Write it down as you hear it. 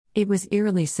It was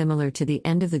eerily similar to the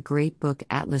end of the great book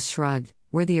Atlas Shrugged,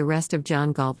 where the arrest of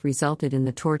John Galt resulted in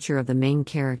the torture of the main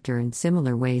character in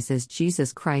similar ways as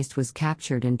Jesus Christ was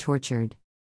captured and tortured.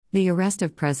 The arrest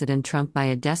of President Trump by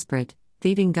a desperate,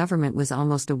 thieving government was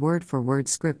almost a word-for-word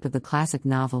script of the classic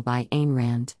novel by Ayn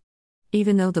Rand.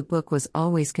 Even though the book was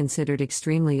always considered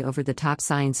extremely over-the-top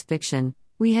science fiction,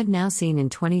 we had now seen in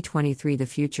 2023 the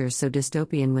future so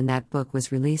dystopian when that book was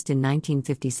released in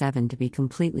 1957 to be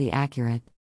completely accurate.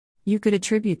 You could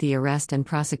attribute the arrest and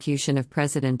prosecution of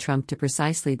President Trump to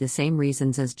precisely the same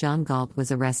reasons as John Galt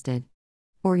was arrested.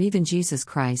 Or even Jesus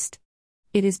Christ.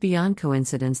 It is beyond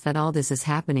coincidence that all this is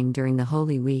happening during the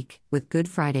Holy Week, with Good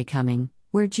Friday coming,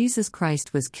 where Jesus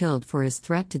Christ was killed for his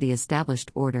threat to the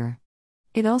established order.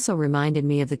 It also reminded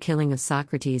me of the killing of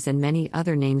Socrates and many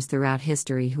other names throughout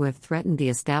history who have threatened the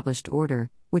established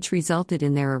order, which resulted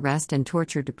in their arrest and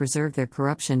torture to preserve their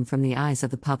corruption from the eyes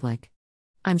of the public.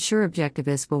 I'm sure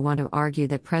objectivists will want to argue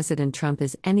that President Trump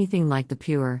is anything like the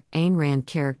pure, Ayn Rand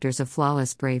characters of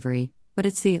flawless bravery, but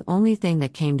it's the only thing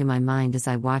that came to my mind as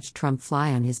I watched Trump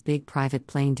fly on his big private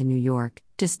plane to New York,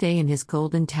 to stay in his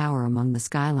golden tower among the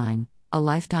skyline, a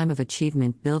lifetime of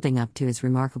achievement building up to his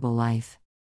remarkable life.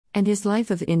 And his life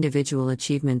of individual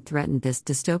achievement threatened this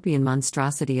dystopian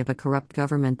monstrosity of a corrupt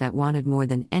government that wanted more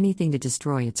than anything to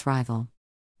destroy its rival.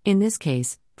 In this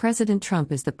case, President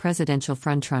Trump is the presidential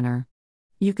frontrunner.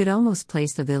 You could almost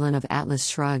place the villain of Atlas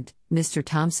Shrugged, Mr.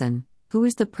 Thompson, who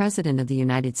is the President of the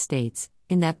United States,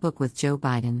 in that book with Joe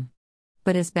Biden.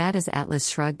 But as bad as Atlas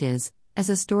Shrugged is,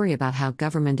 as a story about how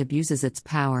government abuses its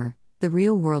power, the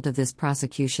real world of this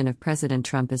prosecution of President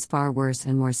Trump is far worse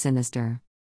and more sinister.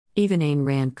 Even Ayn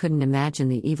Rand couldn't imagine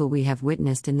the evil we have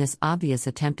witnessed in this obvious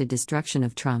attempted destruction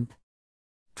of Trump.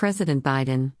 President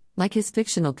Biden, like his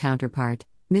fictional counterpart,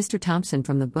 Mr. Thompson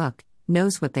from the book,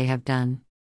 knows what they have done.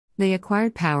 They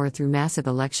acquired power through massive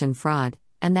election fraud,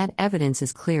 and that evidence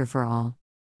is clear for all.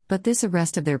 But this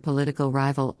arrest of their political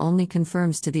rival only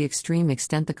confirms to the extreme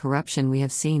extent the corruption we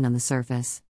have seen on the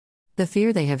surface. The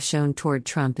fear they have shown toward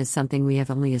Trump is something we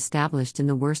have only established in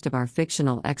the worst of our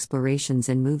fictional explorations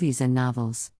in movies and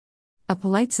novels. A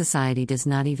polite society does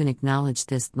not even acknowledge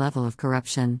this level of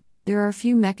corruption. There are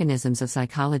few mechanisms of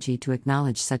psychology to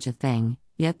acknowledge such a thing,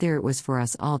 yet there it was for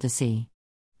us all to see.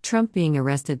 Trump being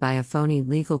arrested by a phony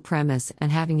legal premise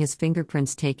and having his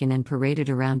fingerprints taken and paraded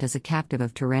around as a captive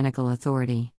of tyrannical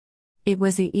authority. It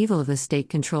was the evil of a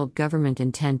state-controlled government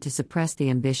intent to suppress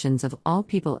the ambitions of all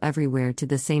people everywhere to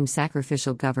the same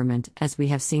sacrificial government as we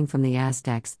have seen from the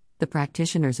Aztecs, the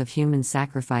practitioners of human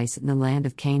sacrifice in the land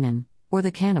of Canaan, or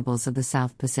the cannibals of the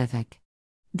South Pacific.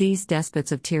 These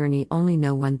despots of tyranny only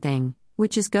know one thing,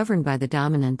 which is governed by the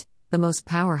dominant, the most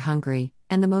power-hungry,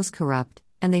 and the most corrupt,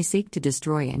 and they seek to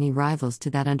destroy any rivals to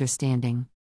that understanding.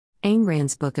 Ayn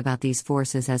Rand's book about these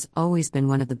forces has always been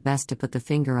one of the best to put the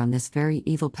finger on this very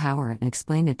evil power and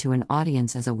explain it to an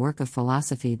audience as a work of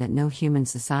philosophy that no human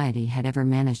society had ever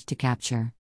managed to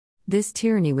capture. This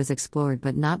tyranny was explored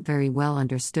but not very well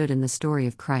understood in the story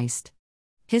of Christ.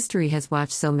 History has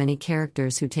watched so many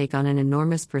characters who take on an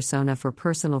enormous persona for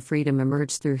personal freedom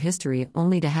emerge through history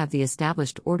only to have the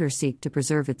established order seek to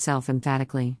preserve itself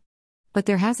emphatically. But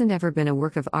there hasn't ever been a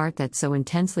work of art that so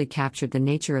intensely captured the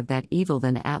nature of that evil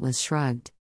than Atlas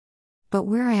Shrugged. But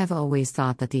where I have always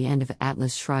thought that the end of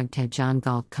Atlas Shrugged had John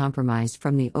Galt compromised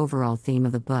from the overall theme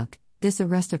of the book, this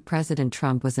arrest of President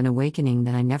Trump was an awakening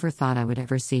that I never thought I would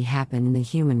ever see happen in the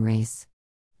human race.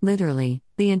 Literally,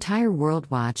 the entire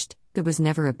world watched. There was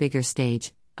never a bigger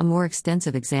stage, a more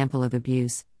extensive example of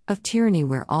abuse, of tyranny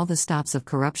where all the stops of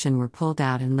corruption were pulled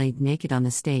out and laid naked on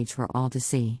the stage for all to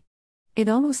see. It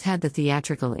almost had the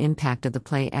theatrical impact of the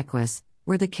play Equus,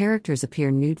 where the characters appear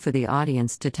nude for the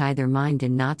audience to tie their mind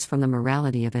in knots from the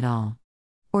morality of it all.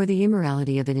 Or the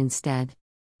immorality of it instead.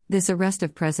 This arrest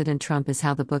of President Trump is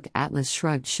how the book Atlas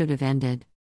Shrugged should have ended.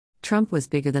 Trump was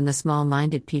bigger than the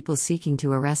small-minded people seeking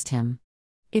to arrest him.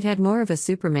 It had more of a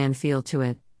Superman feel to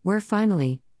it, where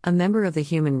finally, a member of the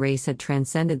human race had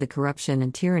transcended the corruption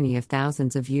and tyranny of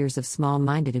thousands of years of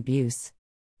small-minded abuse.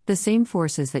 The same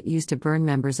forces that used to burn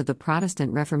members of the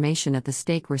Protestant Reformation at the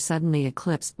stake were suddenly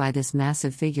eclipsed by this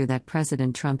massive figure that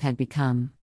President Trump had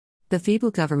become. The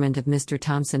feeble government of Mr.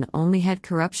 Thompson only had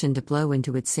corruption to blow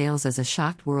into its sails as a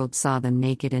shocked world saw them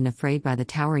naked and afraid by the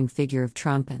towering figure of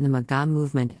Trump and the MAGA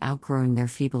movement outgrowing their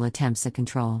feeble attempts at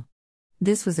control.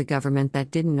 This was a government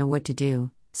that didn't know what to do,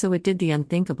 so it did the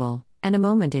unthinkable, and a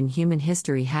moment in human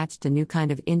history hatched a new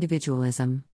kind of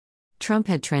individualism. Trump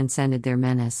had transcended their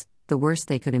menace, the worst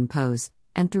they could impose,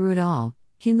 and through it all,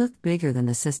 he looked bigger than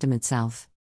the system itself.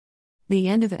 The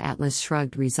end of Atlas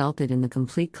Shrugged resulted in the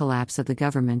complete collapse of the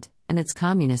government and its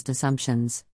communist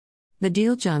assumptions. The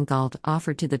deal John Galt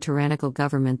offered to the tyrannical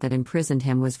government that imprisoned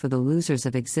him was for the losers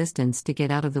of existence to get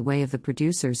out of the way of the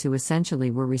producers who essentially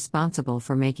were responsible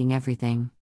for making everything.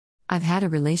 I've had a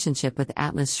relationship with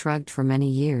Atlas Shrugged for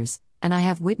many years, and I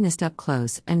have witnessed up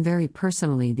close and very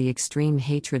personally the extreme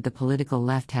hatred the political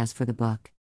left has for the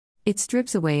book. It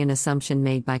strips away an assumption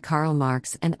made by Karl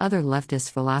Marx and other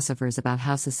leftist philosophers about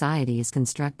how society is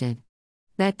constructed.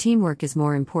 That teamwork is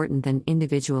more important than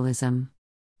individualism.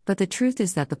 But the truth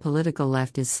is that the political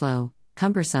left is slow,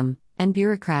 cumbersome, and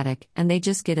bureaucratic, and they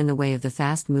just get in the way of the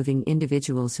fast-moving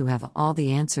individuals who have all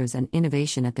the answers and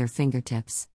innovation at their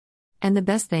fingertips. And the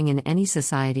best thing in any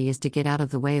society is to get out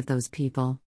of the way of those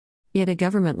people. Yet a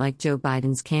government like Joe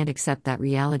Biden's can't accept that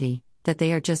reality, that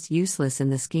they are just useless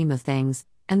in the scheme of things,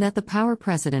 and that the power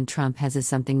President Trump has is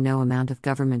something no amount of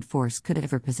government force could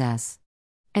ever possess.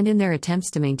 And in their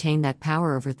attempts to maintain that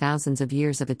power over thousands of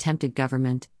years of attempted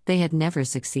government, they had never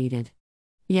succeeded.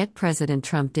 Yet President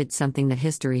Trump did something that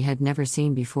history had never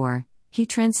seen before: he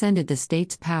transcended the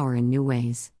state's power in new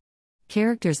ways.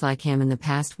 Characters like him in the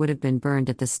past would have been burned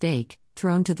at the stake,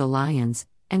 thrown to the lions,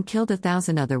 and killed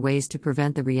 1,000 other ways to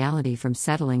prevent the reality from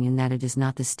settling in that it is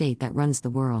not the state that runs the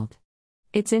world.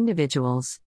 It's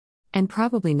individuals. And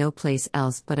probably no place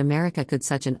else but America could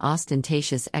such an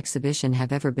ostentatious exhibition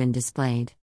have ever been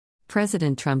displayed.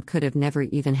 President Trump could have never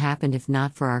even happened if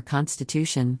not for our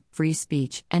Constitution, free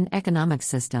speech, and economic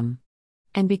system.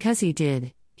 And because he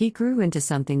did, he grew into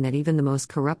something that even the most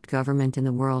corrupt government in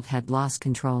the world had lost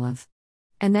control of.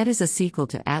 And that is a sequel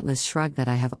to Atlas Shrugged that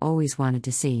I have always wanted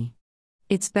to see.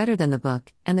 It's better than the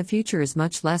book, and the future is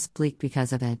much less bleak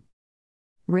because of it.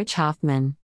 Rich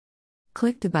Hoffman.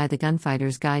 Click to buy The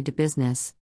Gunfighter's Guide to Business.